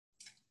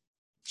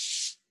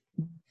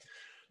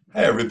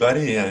Hi,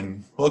 everybody,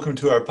 and welcome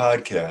to our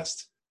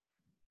podcast.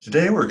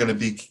 Today, we're going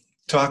to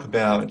talk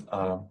about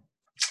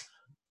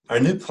our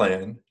new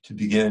plan to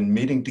begin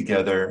meeting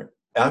together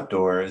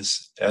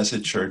outdoors as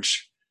a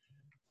church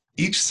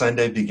each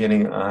Sunday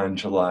beginning on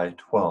July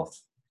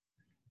 12th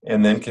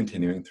and then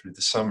continuing through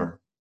the summer.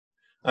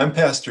 I'm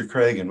Pastor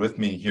Craig, and with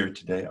me here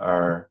today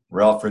are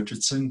Ralph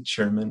Richardson,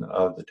 chairman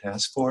of the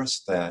task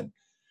force that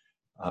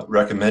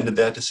recommended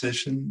that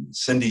decision,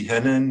 Cindy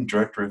Hennon,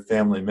 director of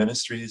family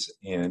ministries,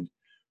 and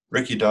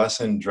Ricky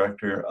Dawson,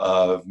 director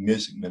of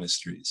music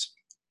ministries.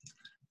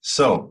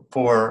 So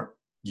for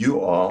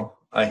you all,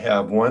 I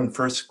have one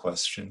first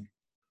question,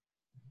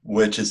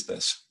 which is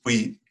this.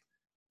 We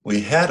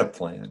had a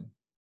plan,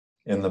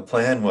 and the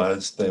plan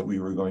was that we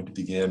were going to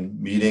begin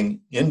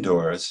meeting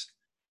indoors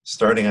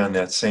starting on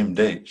that same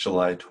date,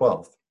 July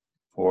 12th,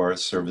 for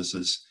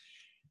services.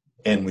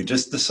 And we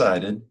just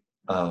decided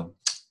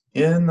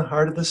in the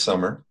heart of the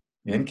summer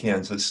in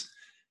Kansas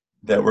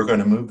that we're going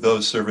to move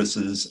those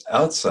services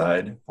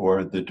outside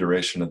for the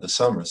duration of the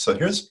summer. So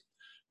here's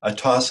a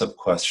toss-up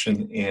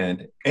question,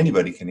 and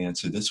anybody can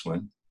answer this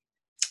one.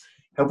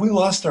 Have we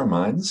lost our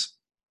minds?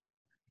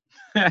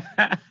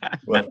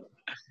 Well,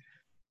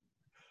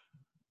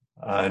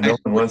 no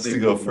one wants to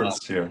go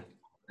first here.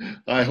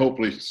 I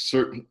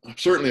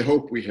certainly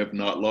hope we have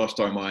not lost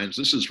our minds.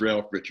 This is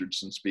Ralph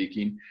Richardson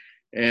speaking.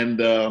 And,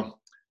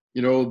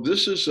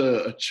 this is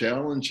a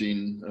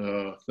challenging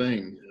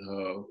thing.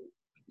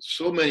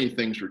 So many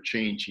things are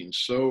changing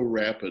so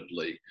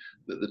rapidly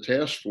that the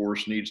task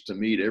force needs to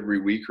meet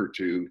every week or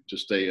two to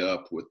stay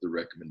up with the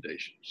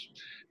recommendations.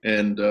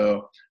 And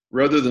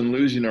rather than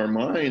losing our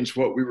minds,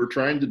 what we were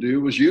trying to do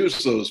was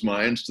use those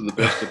minds to the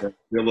best of our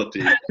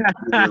ability.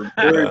 We're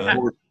very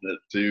fortunate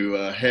to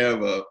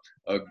have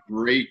a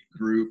great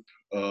group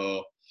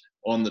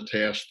on the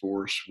task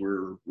force.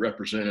 We're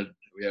represented.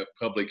 We have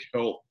public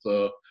health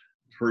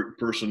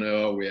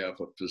personnel, we have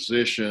a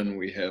physician,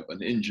 we have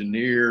an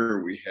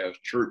engineer, we have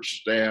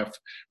church staff.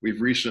 We've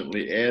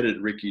recently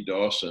added Ricky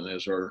Dawson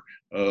as our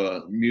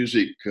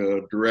music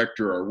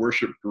director, our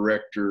worship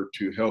director,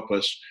 to help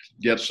us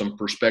get some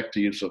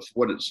perspectives of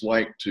what it's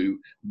like to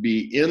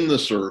be in the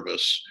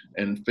service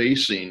and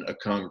facing a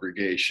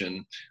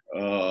congregation.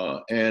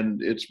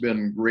 And it's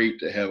been great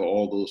to have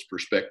all those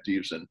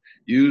perspectives and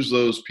use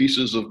those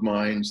pieces of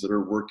minds that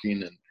are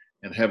working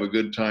and have a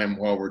good time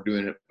while we're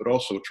doing it, but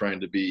also trying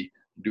to be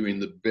doing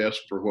the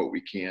best for what we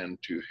can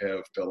to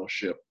have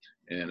fellowship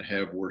and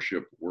have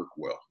worship work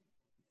well.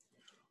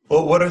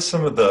 Well, what are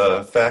some of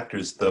the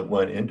factors that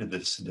went into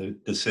this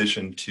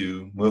decision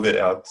to move it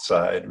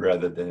outside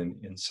rather than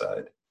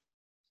inside?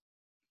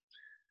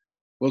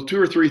 Well, two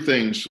or three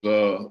things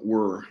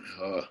were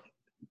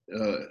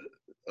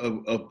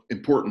of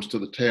importance to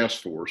the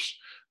task force.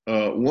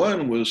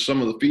 One was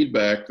some of the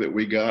feedback that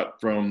we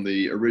got from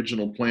the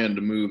original plan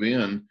to move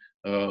in.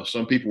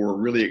 Some people were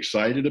really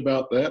excited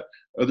about that.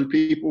 Other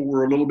people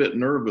were a little bit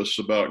nervous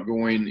about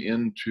going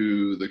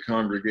into the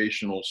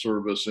congregational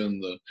service in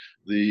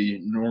the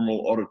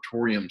normal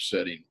auditorium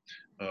setting.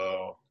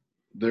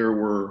 There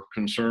were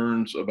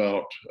concerns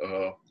about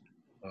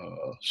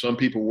some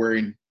people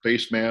wearing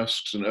face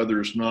masks and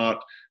others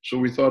not. So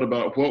we thought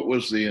about what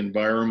was the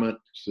environment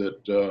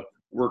that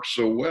worked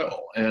so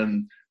well.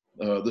 And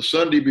the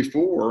Sunday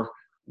before,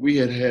 we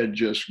had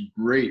just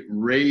great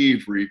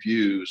rave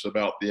reviews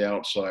about the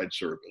outside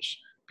service.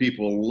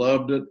 People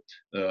loved it.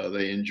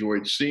 They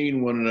enjoyed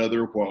seeing one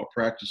another while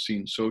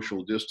practicing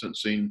social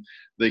distancing.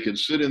 They could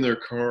sit in their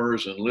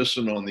cars and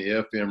listen on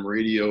the FM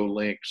radio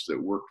links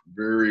that worked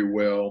very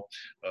well.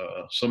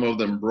 Some of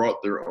them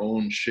brought their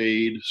own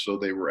shade, so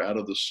they were out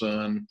of the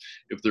sun.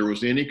 If there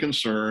was any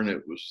concern,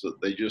 it was that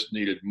they just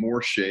needed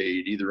more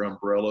shade, either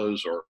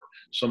umbrellas or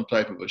some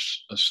type of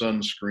a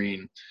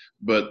sunscreen.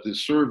 But the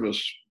service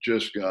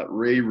just got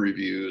rave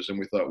reviews, and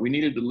we thought we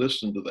needed to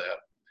listen to that.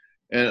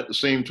 And at the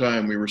same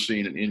time, we were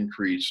seeing an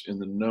increase in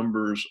the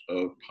numbers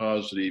of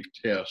positive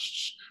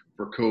tests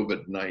for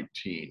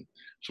COVID-19.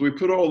 So we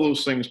put all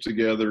those things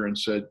together and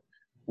said,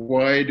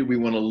 why do we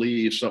want to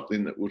leave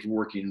something that was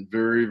working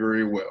very,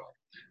 very well?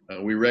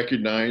 We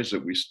recognize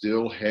that we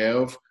still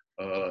have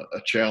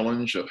a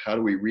challenge of how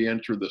do we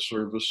re-enter the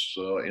service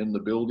in the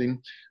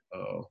building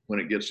when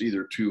it gets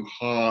either too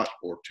hot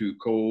or too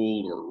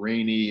cold or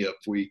rainy, if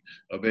we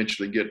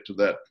eventually get to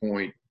that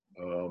point.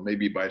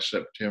 Maybe by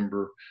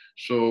September.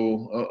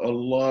 So a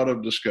lot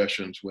of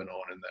discussions went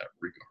on in that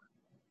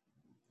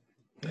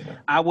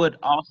regard. I would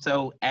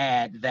also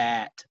add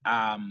that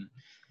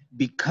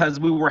because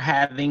we were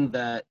having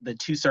the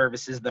two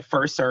services, the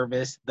first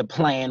service, the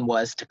plan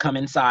was to come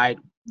inside.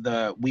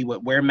 We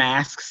would wear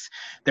masks.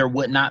 There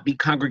would not be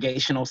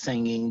congregational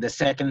singing. The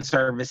second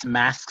service,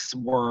 masks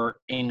were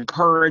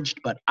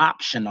encouraged but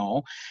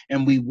optional,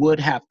 and we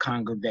would have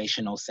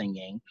congregational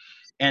singing.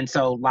 And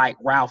so, like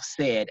Ralph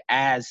said,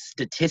 as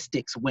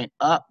statistics went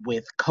up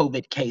with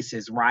COVID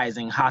cases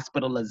rising,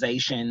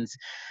 hospitalizations,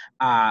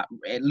 at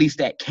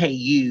least at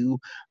KU,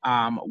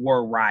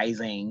 were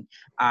rising,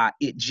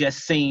 it just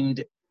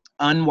seemed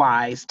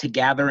unwise to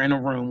gather in a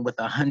room with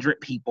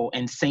 100 people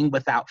and sing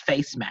without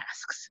face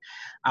masks.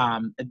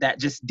 That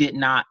just did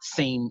not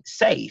seem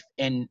safe.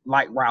 And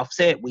like Ralph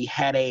said, we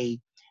had a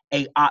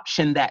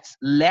option that's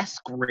less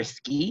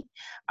risky.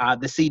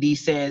 The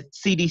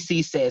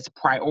CDC says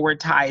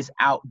prioritize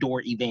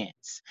outdoor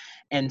events.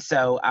 And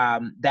so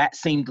that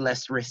seemed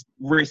less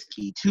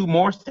risky. Two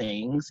more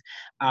things.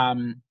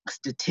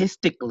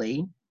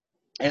 Statistically,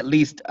 at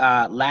least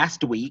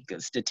last week,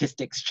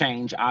 statistics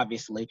change,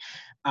 obviously,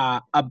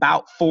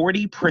 about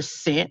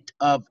 40%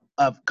 of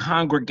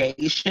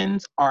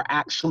congregations are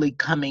actually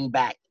coming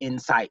back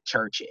inside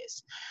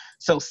churches.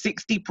 So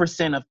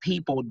 60% of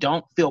people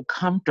don't feel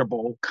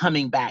comfortable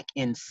coming back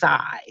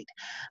inside,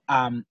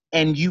 and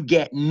you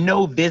get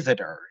no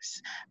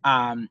visitors.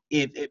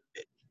 If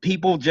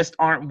people just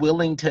aren't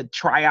willing to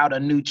try out a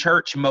new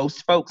church.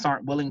 Most folks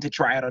aren't willing to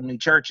try out a new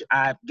church.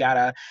 I've got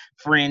a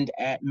friend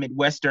at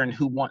Midwestern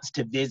who wants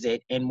to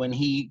visit, and when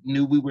he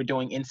knew we were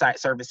doing inside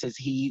services,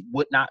 he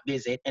would not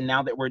visit. And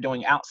now that we're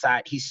doing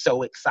outside, he's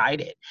so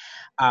excited.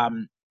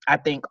 I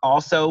think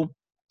also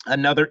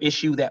another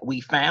issue that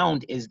we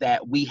found is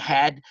that we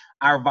had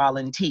our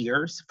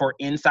volunteers for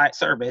inside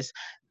service.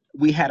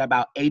 We had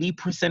about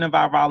 80% of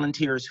our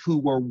volunteers who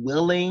were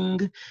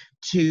willing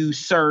to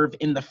serve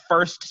in the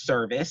first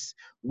service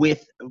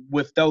with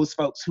those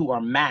folks who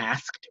are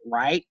masked,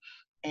 right?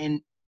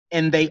 And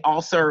they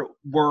also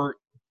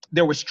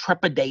there was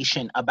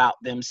trepidation about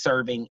them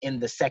serving in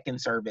the second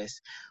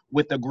service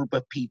with a group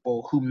of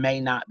people who may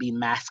not be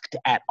masked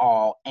at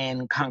all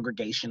and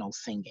congregational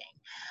singing.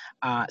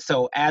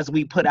 So as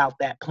we put out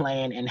that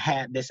plan and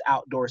had this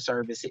outdoor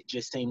service, it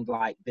just seemed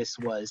like this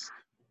was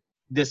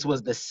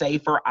the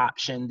safer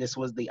option. This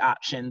was the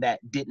option that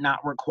did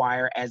not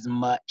require as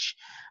much.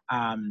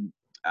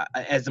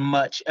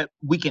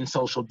 We can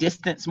social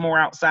distance more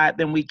outside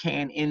than we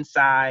can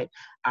inside.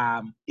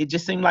 It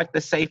just seemed like the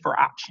safer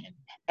option.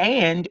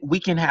 And we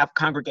can have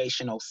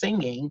congregational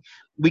singing.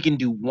 We can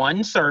do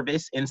one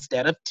service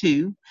instead of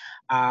two.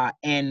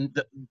 And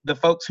the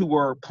folks who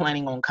were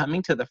planning on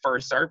coming to the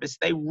first service,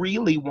 they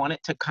really wanted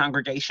to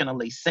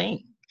congregationally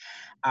sing.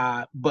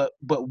 But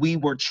we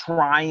were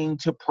trying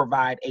to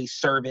provide a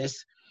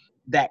service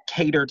that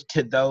catered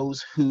to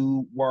those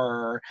who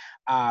were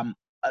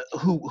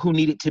who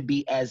needed to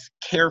be as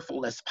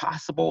careful as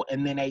possible,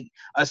 and then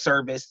a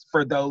service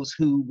for those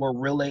who were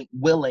really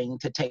willing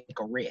to take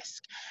a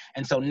risk.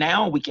 And so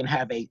now we can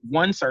have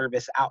one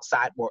service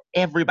outside where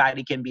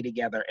everybody can be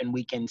together and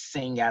we can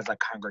sing as a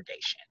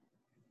congregation.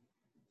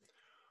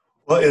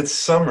 Well, it's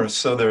summer,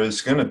 so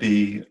there's going to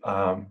be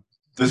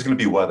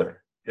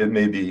weather. It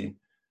may be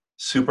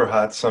super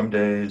hot some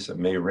days. It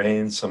may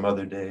rain some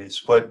other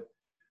days.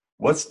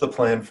 What's the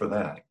plan for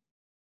that?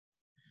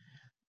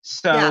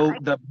 So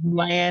the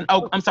plan,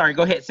 I'm sorry,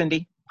 go ahead,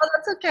 Cindy. Oh,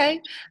 that's okay.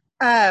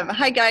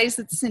 Hi guys,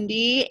 it's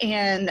Cindy,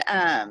 and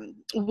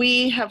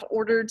we have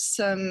ordered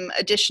some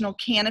additional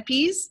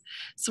canopies.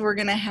 So we're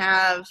gonna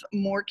have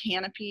more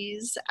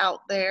canopies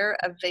out there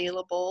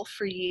available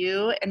for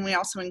you. And we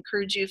also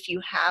encourage you, if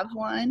you have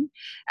one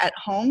at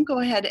home, go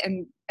ahead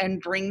and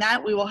bring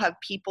that. We will have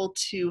people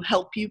to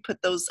help you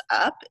put those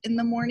up in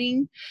the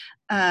morning.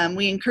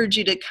 We encourage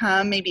you to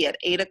come maybe at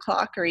 8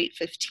 o'clock or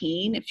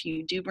 8:15 if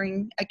you do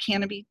bring a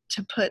canopy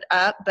to put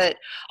up, but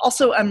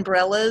also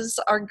umbrellas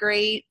are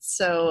great.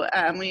 So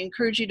we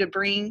encourage you to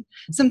bring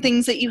some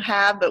things that you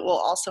have, but we'll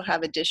also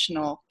have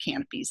additional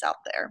canopies out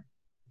there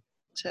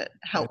to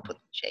help with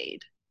shade.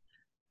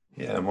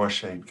 Yeah, more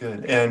shade,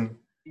 good.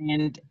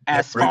 And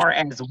as far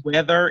as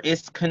weather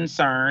is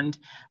concerned,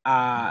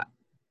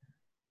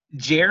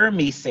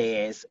 Jeremy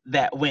says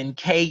that when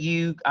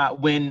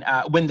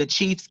when the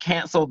Chiefs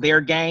cancel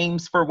their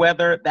games for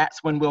weather,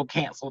 that's when we'll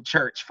cancel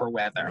church for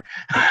weather.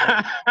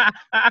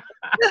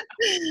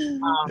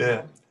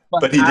 Yeah,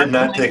 but he did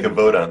not take a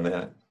vote on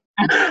that.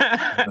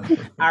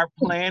 Our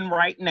plan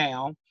right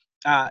now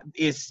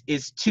is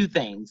two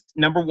things.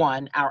 Number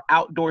one, our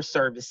outdoor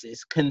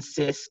services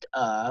consist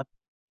of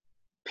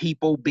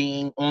people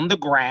being on the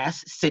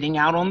grass, sitting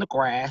out on the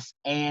grass,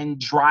 and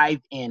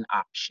drive-in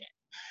option.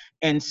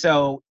 And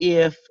so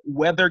if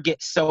weather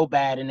gets so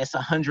bad and it's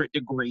 100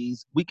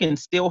 degrees, we can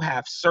still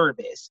have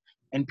service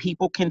and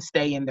people can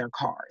stay in their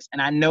cars.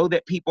 And I know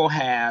that people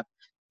have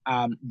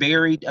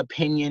varied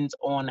opinions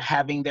on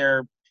having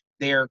their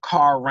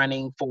car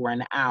running for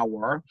an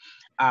hour.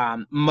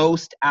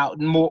 Most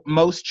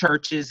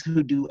churches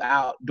who do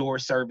outdoor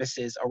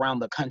services around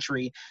the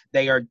country,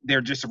 they're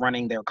just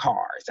running their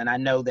cars. And I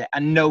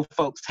know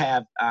folks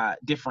have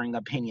differing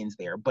opinions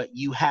there, but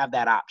you have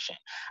that option.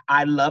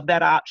 I love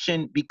that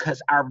option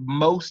because our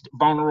most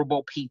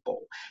vulnerable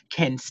people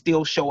can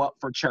still show up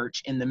for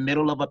church in the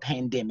middle of a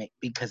pandemic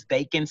because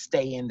they can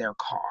stay in their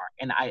car.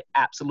 And I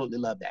absolutely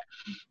love that.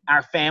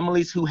 Our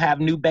families who have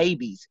new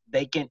babies,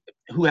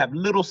 who have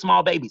little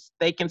small babies,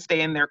 they can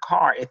stay in their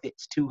car if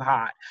it's too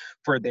hot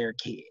for their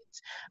kids.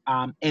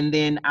 And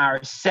then our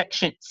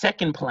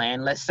second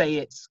plan, let's say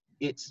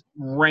it's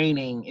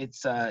raining,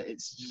 it's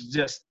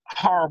just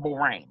horrible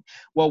rain.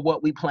 Well,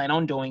 what we plan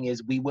on doing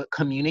is we would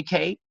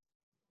communicate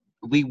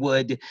we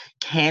would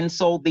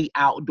cancel the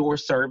outdoor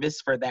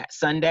service for that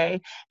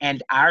Sunday,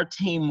 and our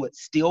team would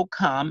still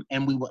come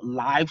and we would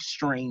live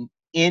stream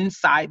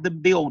inside the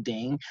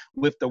building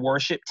with the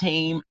worship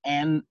team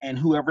and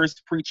whoever's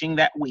preaching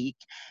that week,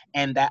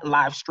 and that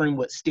live stream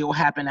would still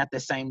happen at the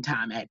same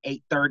time at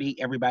 8:30.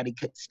 Everybody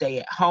could stay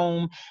at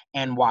home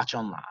and watch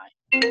online.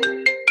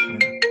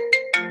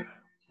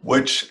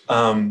 Which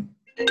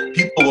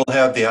people will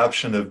have the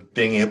option of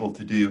being able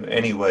to do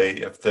anyway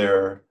if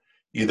they're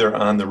either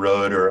on the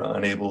road or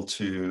unable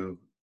to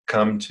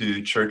come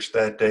to church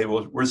that day.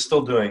 Well, we're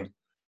still doing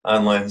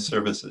online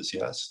services,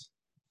 yes?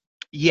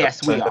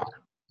 Yes, we are.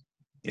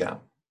 Yeah.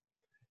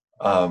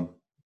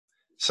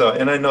 So,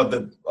 and I know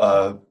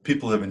that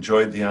people have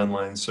enjoyed the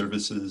online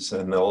services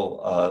and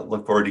they'll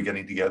look forward to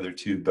getting together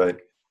too,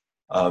 but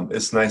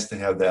it's nice to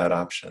have that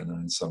option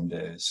on some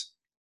days.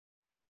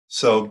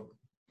 So,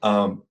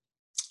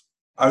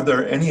 are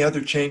there any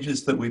other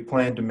changes that we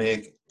plan to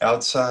make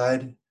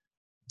outside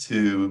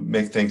to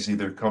make things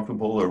either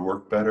comfortable or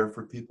work better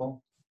for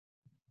people?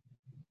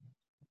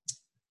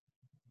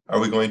 Are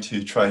we going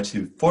to try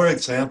to, for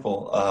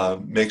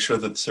example, make sure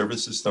that the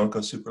services don't go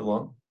super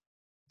long?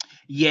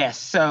 Yes.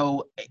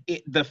 So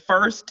the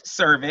first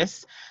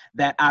service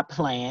that I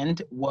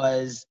planned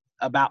was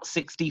about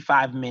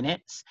 65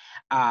 minutes.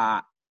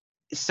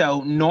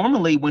 So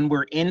normally when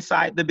we're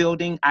inside the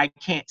building, I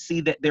can't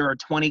see that there are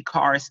 20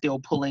 cars still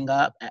pulling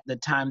up at the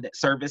time that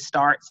service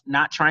starts,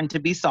 not trying to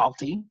be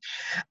salty.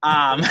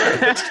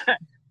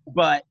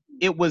 But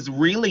it was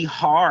really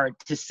hard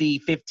to see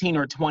 15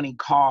 or 20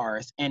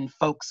 cars and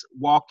folks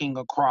walking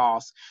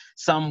across,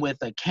 some with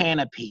a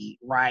canopy,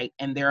 right?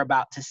 And they're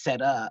about to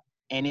set up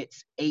and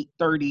it's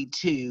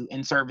 8:32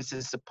 and service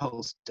is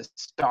supposed to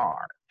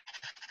start.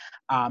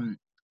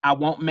 I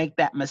won't make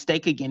that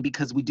mistake again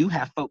because we do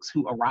have folks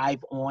who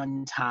arrive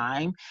on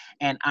time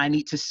and I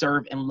need to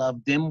serve and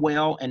love them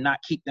well and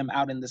not keep them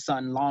out in the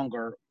sun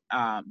longer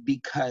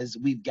because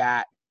we've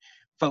got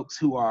folks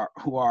who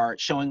are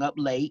showing up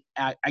late.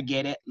 I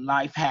get it.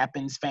 Life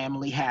happens.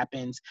 Family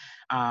happens.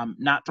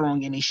 Not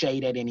throwing any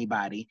shade at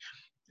anybody.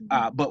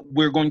 But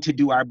we're going to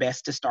do our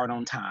best to start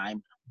on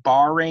time,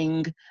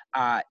 barring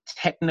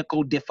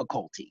technical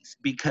difficulties,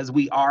 because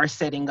we are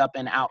setting up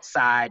an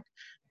outside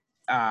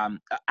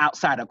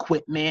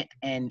equipment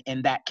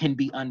and that can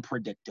be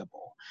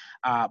unpredictable.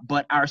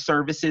 But our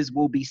services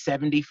will be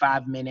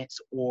 75 minutes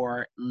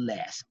or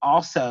less.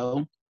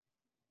 Also,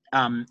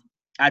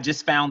 I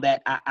just found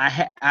that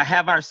I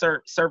have our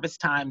service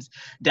times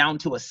down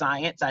to a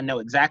science. I know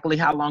exactly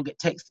how long it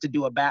takes to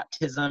do a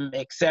baptism,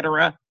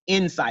 etc.,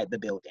 inside the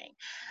building.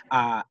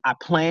 I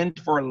planned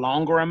for a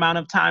longer amount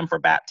of time for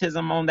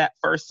baptism on that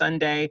first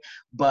Sunday,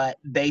 but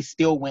they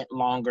still went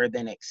longer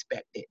than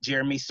expected.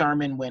 Jeremy's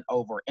sermon went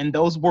over, and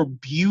those were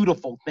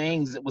beautiful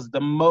things. It was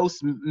the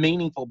most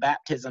meaningful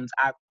baptisms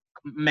I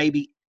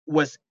maybe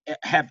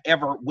have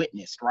ever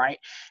witnessed, right?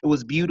 It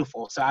was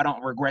beautiful, so I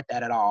don't regret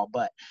that at all.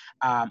 But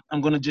I'm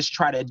going to just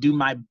try to do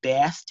my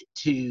best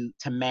to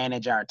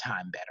manage our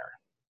time better.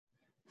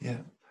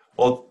 Yeah.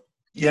 Well,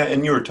 yeah,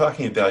 and you were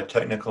talking about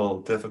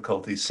technical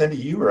difficulties. Cindy,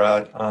 you were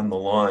out on the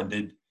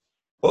lawn.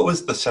 What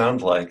was the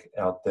sound like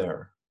out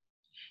there?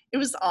 It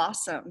was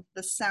awesome.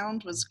 The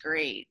sound was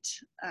great.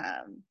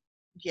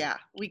 Yeah,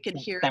 we could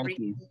hear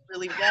everything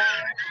really well.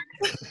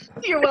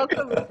 You're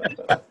welcome.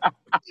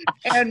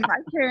 And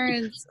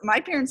my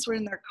parents were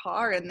in their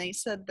car and they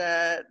said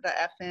the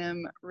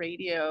FM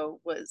radio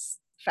was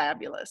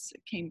fabulous.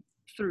 It came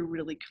through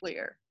really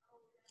clear.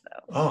 So.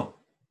 Oh,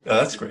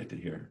 that's great to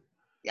hear.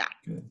 Yeah.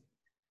 Good.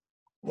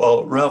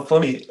 Well, Ralph,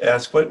 let me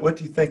ask, what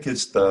do you think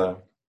is the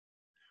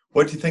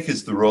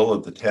role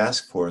of the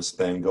task force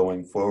then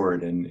going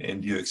forward?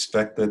 And do you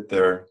expect that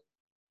there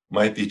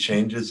might be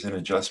changes and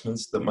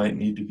adjustments that might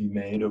need to be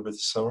made over the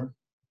summer?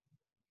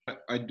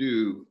 I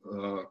do,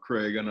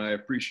 Craig, and I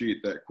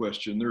appreciate that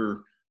question. There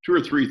are two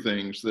or three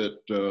things that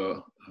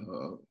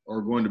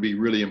are going to be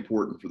really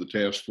important for the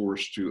task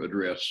force to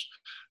address.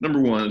 Number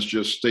one is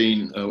just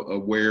staying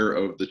aware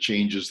of the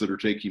changes that are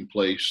taking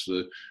place,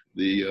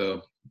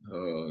 the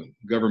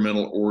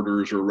governmental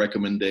orders or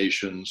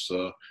recommendations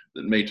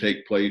that may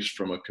take place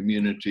from a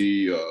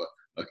community,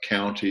 a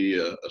county,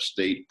 a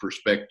state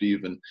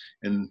perspective,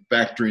 and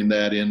factoring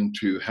that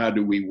into how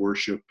do we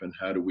worship and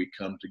how do we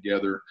come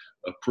together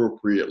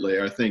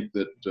appropriately. I think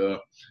that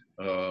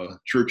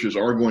churches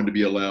are going to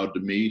be allowed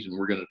to meet, and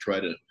we're going to try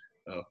to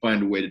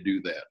find a way to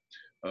do that.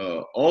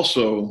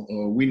 Also,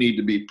 we need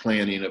to be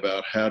planning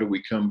about how do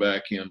we come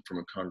back in from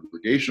a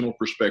congregational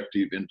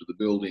perspective into the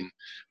building.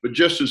 But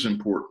just as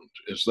important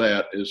as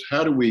that is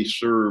how do we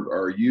serve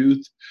our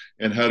youth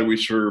and how do we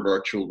serve our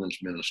children's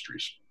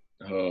ministries?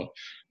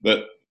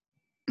 That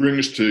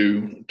brings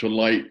to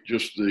light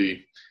just the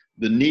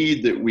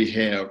need that we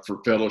have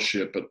for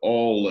fellowship at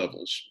all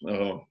levels.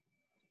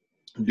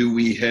 Do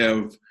we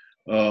have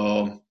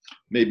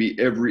maybe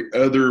every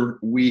other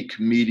week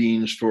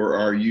meetings for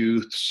our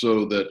youth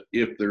so that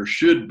if there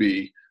should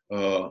be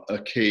a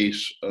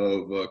case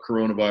of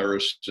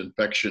coronavirus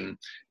infection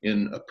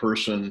in a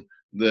person,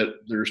 that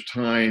there's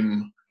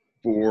time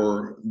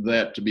for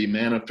that to be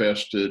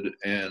manifested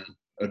and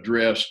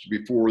addressed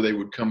before they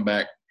would come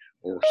back,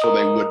 or so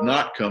they would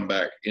not come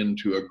back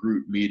into a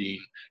group meeting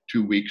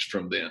 2 weeks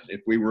from then.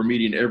 If we were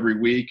meeting every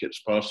week,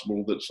 it's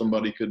possible that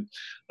somebody could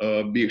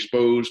be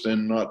exposed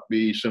and not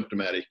be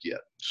symptomatic yet.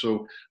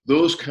 So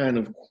those kind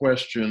of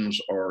questions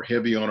are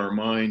heavy on our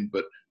mind,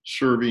 but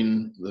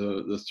serving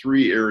the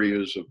three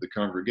areas of the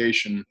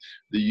congregation,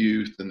 the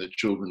youth, and the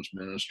children's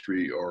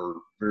ministry are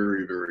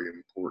very, very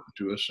important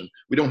to us. And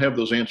we don't have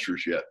those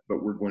answers yet,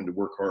 but we're going to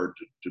work hard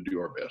to do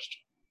our best.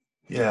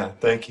 Yeah,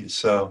 thank you.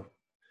 So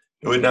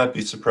it would not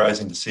be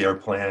surprising to see our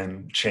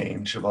plan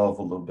change, evolve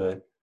a little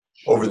bit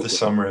over the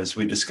summer as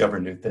we discover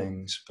new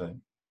things. But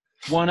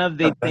one of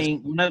the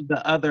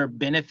other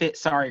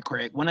benefits, sorry,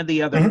 Craig, one of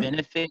the other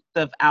benefits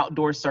of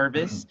outdoor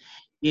service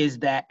is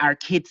that our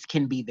kids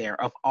can be there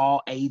of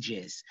all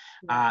ages.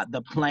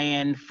 The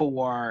plan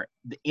for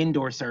the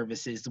indoor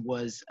services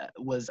was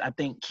I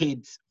think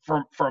kids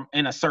from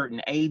in a certain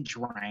age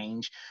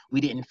range. We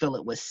didn't feel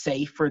it was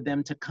safe for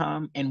them to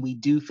come, and we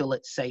do feel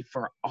it's safe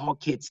for all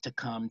kids to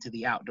come to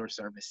the outdoor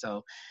service.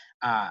 So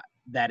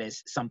that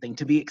is something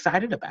to be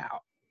excited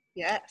about.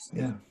 Yes.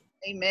 Yeah.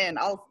 Amen.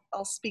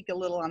 I'll speak a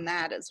little on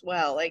that as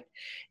well. Like,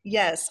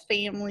 yes,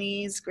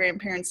 families,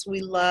 grandparents,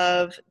 we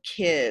love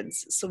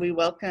kids. So we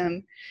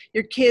welcome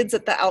your kids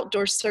at the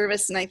outdoor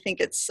service. And I think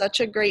it's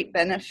such a great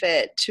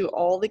benefit to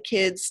all the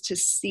kids to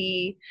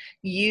see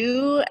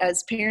you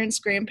as parents,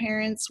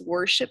 grandparents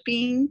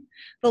worshiping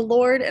the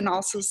Lord, and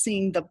also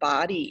seeing the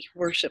body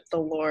worship the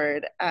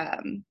Lord.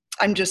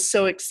 I'm just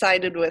so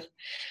excited with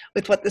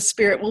what the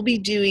Spirit will be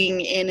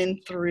doing in and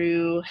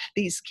through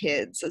these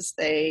kids as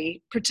they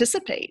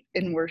participate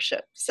in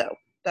worship. So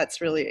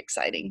that's really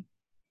exciting.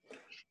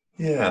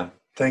 Yeah,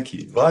 thank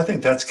you. Well, I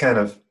think that's kind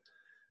of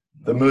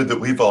the mood that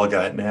we've all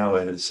got now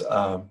is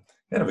kind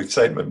of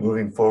excitement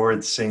moving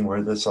forward, seeing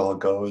where this all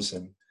goes,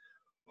 and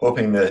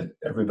hoping that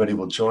everybody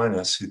will join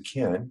us who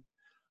can.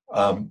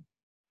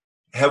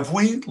 Have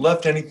we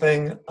left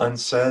anything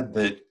unsaid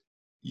that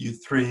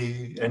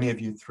any of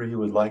you three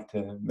would like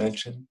to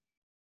mention?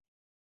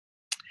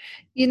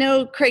 You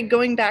know, Craig,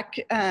 going back,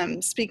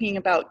 speaking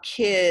about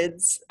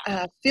kids,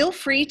 feel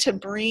free to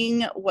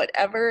bring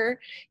whatever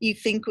you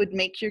think would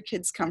make your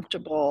kids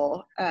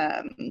comfortable.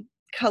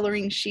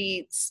 Coloring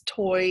sheets,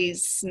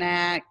 toys,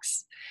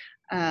 snacks,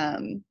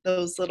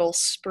 those little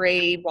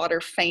spray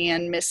water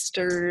fan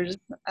misters,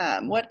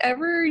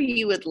 whatever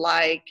you would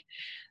like,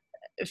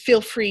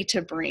 feel free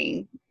to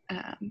bring.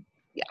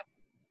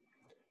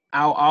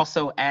 I'll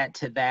also add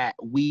to that,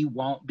 we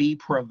won't be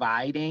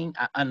providing,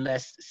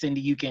 unless Cindy,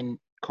 you can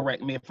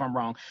correct me if I'm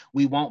wrong,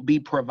 we won't be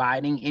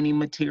providing any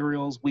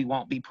materials. We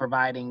won't be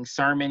providing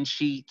sermon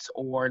sheets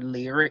or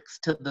lyrics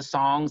to the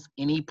songs,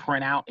 any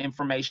printout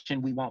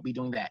information. We won't be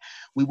doing that.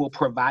 We will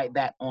provide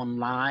that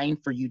online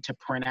for you to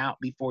print out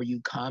before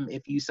you come,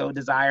 if you so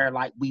desire,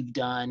 like we've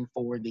done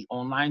for the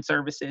online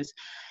services.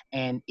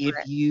 And if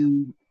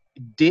you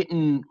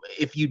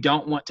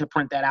don't want to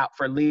print that out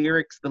for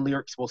lyrics, the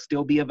lyrics will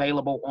still be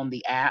available on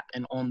the app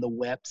and on the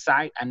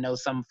website. I know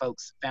some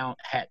folks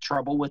had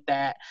trouble with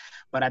that,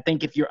 but I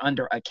think if you're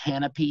under a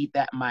canopy,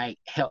 that might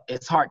help.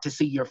 It's hard to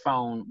see your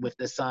phone with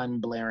the sun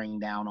blaring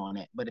down on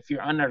it, but if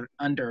you're under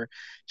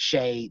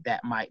shade,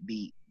 that might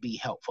be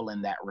helpful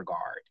in that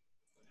regard.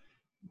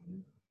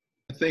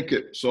 I think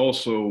it's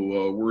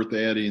also worth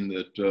adding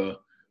that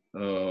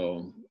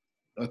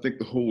I think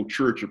the whole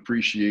church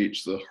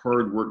appreciates the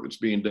hard work that's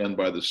being done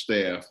by the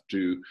staff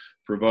to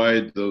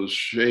provide those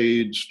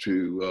shades,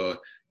 to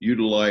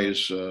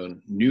utilize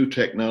new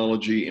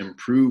technology,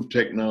 improved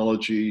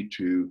technology,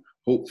 to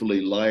hopefully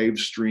live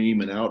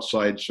stream and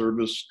outside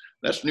service.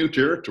 That's new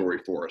territory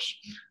for us.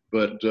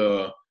 But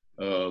the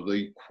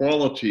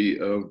quality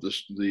of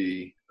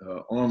the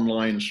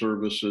online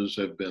services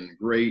have been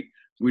great.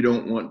 We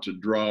don't want to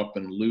drop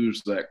and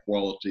lose that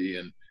quality.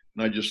 And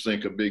I just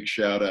think a big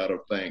shout out of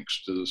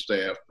thanks to the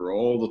staff for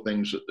all the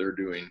things that they're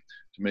doing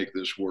to make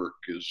this work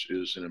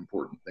is an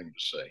important thing to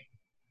say.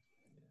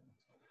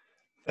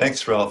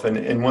 Thanks, Ralph.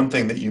 And one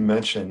thing that you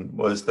mentioned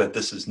was that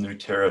this is new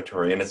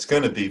territory, and it's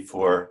going to be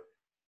for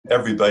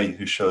everybody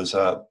who shows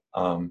up,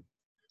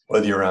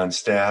 whether you're on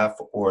staff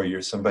or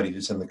you're somebody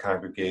who's in the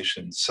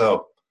congregation.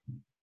 So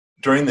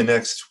during the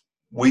next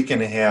week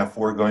and a half,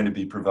 we're going to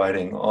be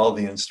providing all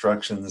the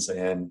instructions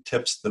and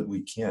tips that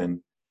we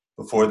can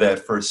before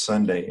that first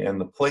Sunday.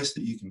 And the place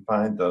that you can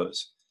find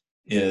those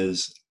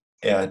is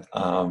in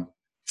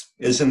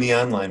the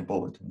online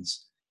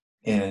bulletins.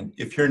 And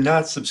if you're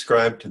not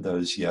subscribed to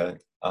those yet,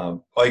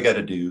 all you got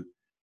to do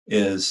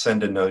is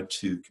send a note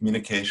to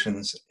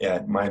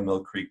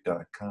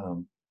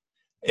communications@mymillcreek.com.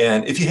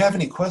 And if you have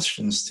any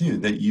questions too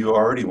that you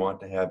already want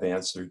to have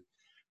answered,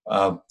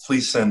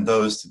 please send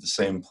those to the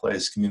same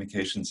place,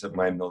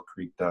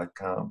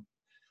 communications@mymillcreek.com.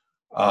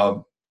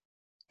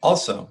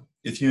 Also,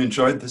 if you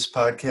enjoyed this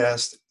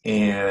podcast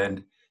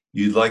and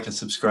you'd like to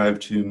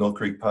subscribe to Mill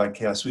Creek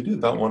Podcast, we do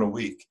about one a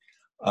week.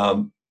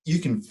 You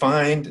can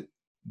find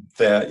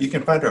our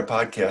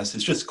podcast.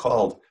 It's just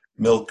called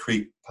Mill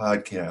Creek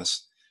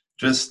Podcast.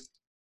 Just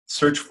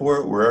search for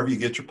it wherever you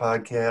get your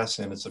podcasts,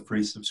 and it's a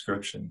free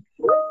subscription.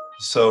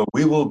 So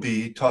we will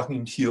be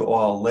talking to you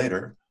all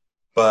later.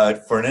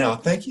 But for now,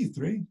 thank you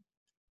three,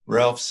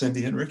 Ralph,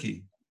 Cindy, and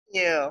Ricky.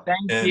 You.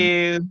 Thank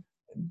you.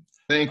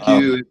 Thank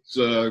you. It's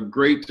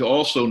great to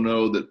also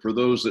know that for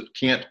those that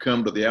can't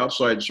come to the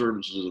outside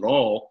services at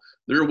all,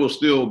 there will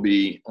still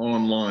be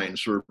online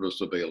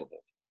service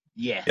available.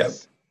 Yes.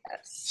 Yep.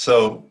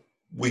 So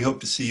we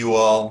hope to see you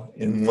all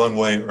in one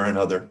way or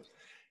another.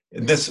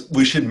 And this,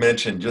 we should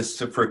mention,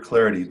 for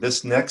clarity,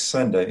 this next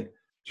Sunday,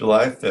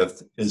 July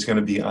 5th, is going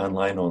to be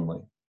online only.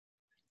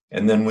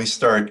 And then we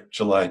start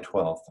July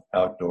 12th,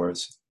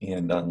 outdoors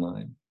and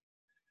online.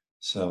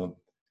 So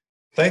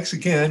thanks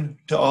again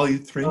to all you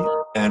three,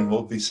 and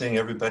we'll be seeing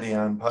everybody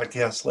on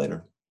podcasts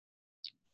later.